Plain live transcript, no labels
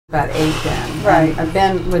About 8 then. Right. And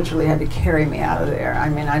Ben literally had to carry me out of there. I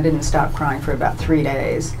mean, I didn't stop crying for about 3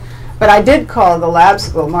 days. But I did call the lab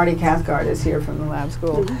school. Marty Cathcart is here from the lab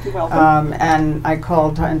school. You're welcome. And I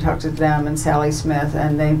called and talked to them and Sally Smith,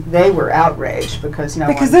 and they were outraged because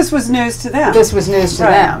this was news to them. This was news to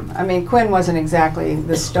Right. them. I mean, Quinn wasn't exactly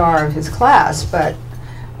the star of his class, but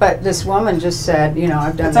this woman just said, you know,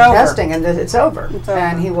 I've done the testing and it's over.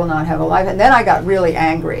 And he will not have a life. And then I got really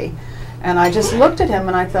angry. And I just looked at him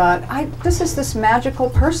and I thought, this is this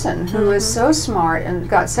magical person who is so smart and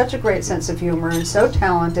got such a great sense of humor and so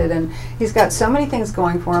talented, and he's got so many things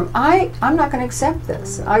going for him. I'm not going to accept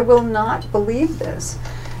this. I will not believe this.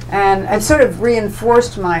 And it sort of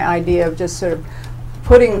reinforced my idea of just sort of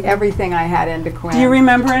putting everything I had into Quinn. Do you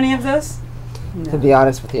remember any of this? No. To be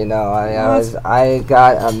honest with you, no. I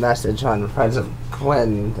got a message on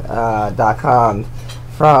friendsofquinn.com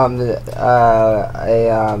from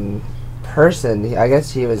a person. I guess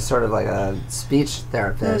he was sort of like a speech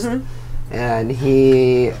therapist, and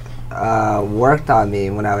he worked on me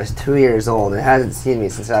when I was 2 years old and hasn't seen me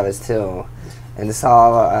since I was 2, and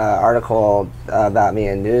saw an article about me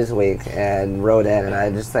in Newsweek and wrote in, and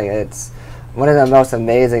I just think it's one of the most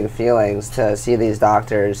amazing feelings to see these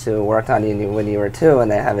doctors who worked on you when you were 2 and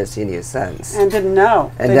they haven't seen you since. And didn't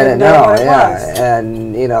know. And didn't know what it was.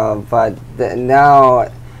 And, you know, but now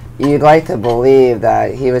you'd like to believe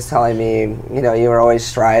that he was telling me, you know, you were always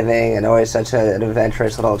striving and always such an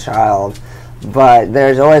adventurous little child. But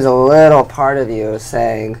there's always a little part of you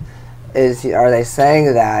saying, are they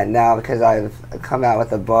saying that now because I've come out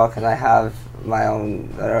with a book and I have my own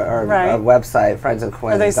a website,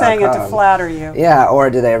 friendsofquinn.com. Are they saying it to flatter you? Yeah,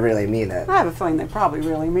 or do they really mean it? I have a feeling they probably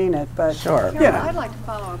really mean it, but sure. Carol, I'd like to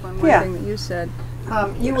follow up on one thing that you said.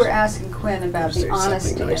 You were asking Quinn about the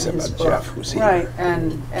honesty in his book, right?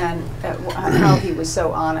 And how he was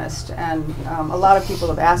so painful, and a lot of people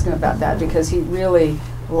have asked him about that because he really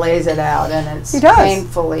lays it out, and it's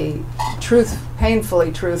painfully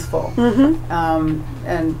truthful.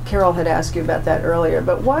 And Carol had asked you about that earlier,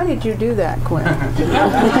 but why did you do that, Quinn?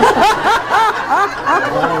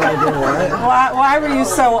 Why were you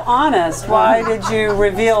so honest? Why did you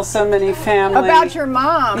reveal so many family... About your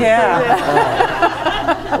mom. Yeah.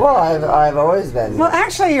 Well, I've always been... Well,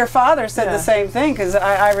 actually, your father said the same thing, because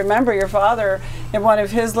I remember your father, in one of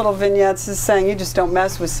his little vignettes, is saying, you just don't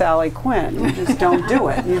mess with Sally Quinn. You just don't do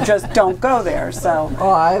it. You just don't go there, so... Oh,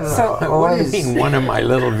 I've What do you mean, one of my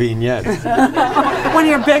little vignettes? One of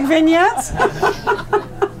your big vignettes?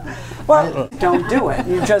 Well, don't do it.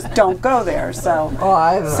 You just don't go there. So. Oh,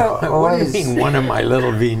 I've What do you mean, one of my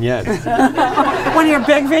little vignettes? One of your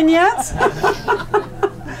big vignettes?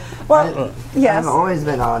 Well, yes. I've always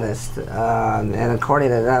been honest, and according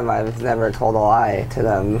to them, I've never told a lie to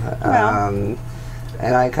them.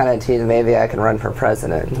 And I kind of tease maybe I can run for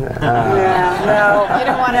president. No, you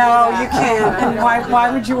don't want to. No, you can't. And why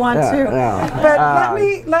would you want to? No. But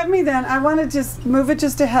let me then. I want to just move it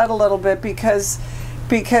just ahead a little bit because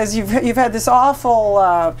you've had this awful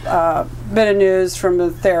bit of news from a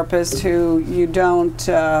therapist who you don't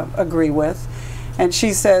agree with, and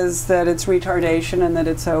she says that it's retardation and that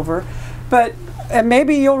it's over. But and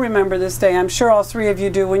maybe you'll remember this day. I'm sure all three of you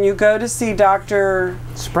do. When you go to see Dr.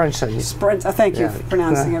 Sprinson. Thank you for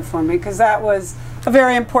pronouncing it for me, because that was a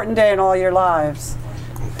very important day in all your lives.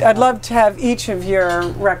 I'd love to have each of your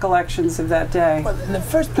recollections of that day. Well, in the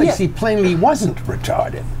first place, he plainly wasn't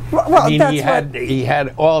retarded. Well, I mean, he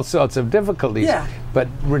had all sorts of difficulties. Yeah. But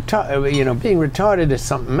being retarded is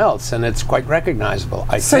something else, and it's quite recognizable.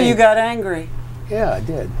 So you got angry. Yeah, I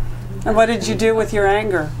did. And what did you do with your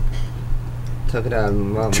anger? Took it out of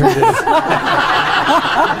my mom.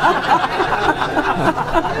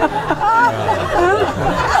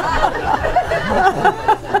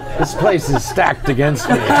 This place is stacked against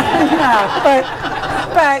me. Yeah,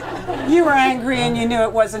 but you were angry and you knew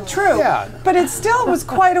it wasn't true. Yeah. But it still was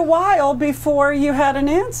quite a while before you had an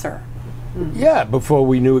answer. Yeah, before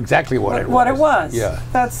we knew exactly what it was. Yeah.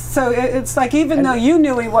 It's like even though you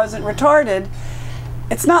knew he wasn't retarded,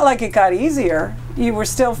 it's not like it got easier. You were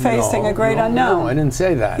still facing a great unknown. No, I didn't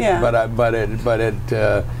say that. Yeah.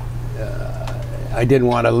 I didn't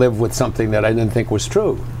want to live with something that I didn't think was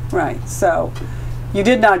true. Right. So you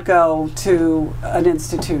did not go to an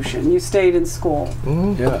institution. You stayed in school.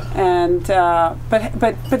 Mm-hmm. Yeah. And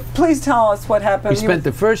but please tell us what happened. We spent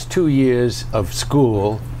the first 2 years of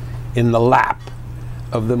school in the lap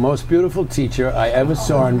of the most beautiful teacher I ever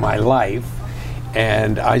saw in my life.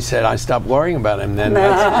 And I said, I stopped worrying about him then. This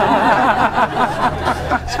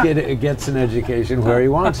kid gets an education where he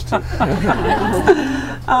wants to.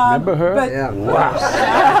 Remember her? But wow.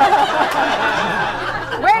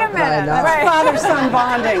 Wait a a minute. That's father-son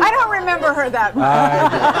bonding. I don't remember her that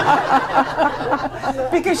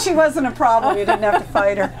much. Because she wasn't a problem. You didn't have to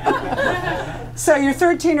fight her. So you're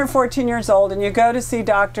 13 or 14 years old, and you go to see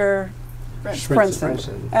Dr.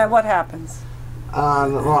 Sprinson. And what happens?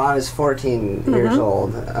 Well, I was 14 years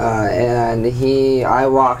old, and I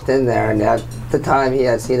walked in there, and at the time he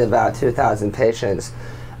had seen about 2,000 patients,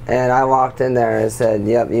 and I walked in there and said,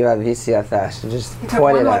 "Yep, you have VCFS." And just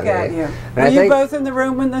pointed at me. Were you both in the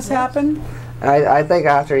room when this happened? I think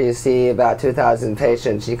after you see about 2,000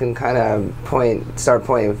 patients, you can kind of start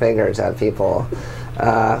pointing fingers at people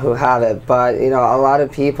who have it. But you know, a lot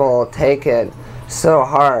of people take it so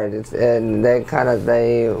hard, and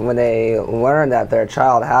when they learn that their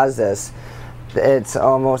child has this, it's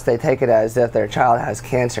almost, they take it as if their child has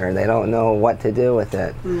cancer and they don't know what to do with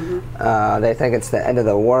it. They think it's the end of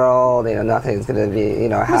the world, you know, nothing's going to be, you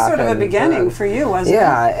know, happen. It was sort of a beginning for you, wasn't it?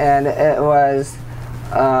 Yeah, and it was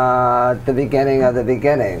the beginning of the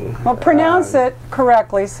beginning. Well, pronounce it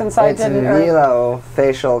correctly, since I didn't. It's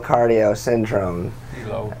velofacial cardio syndrome.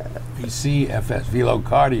 VCFS,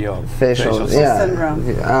 velocardio syndrome.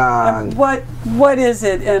 What is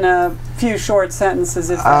it in a few short sentences,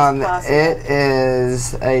 if that's possible? It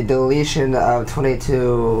is a deletion of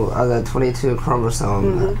 22 of the 22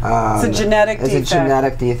 chromosome. It's a genetic defect. It's a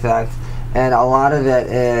genetic defect, and a lot of it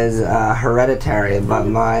is hereditary, but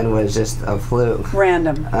mine was just a fluke.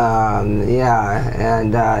 Random. Yeah,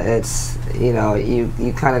 and it's, you know,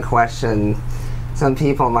 you kind of question. Some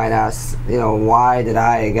people might ask, you know, why did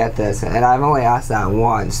I get this? And I've only asked that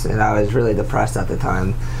once, and I was really depressed at the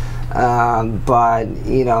time. But,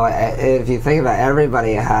 you know, if you think about it,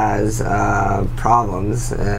 everybody has problems,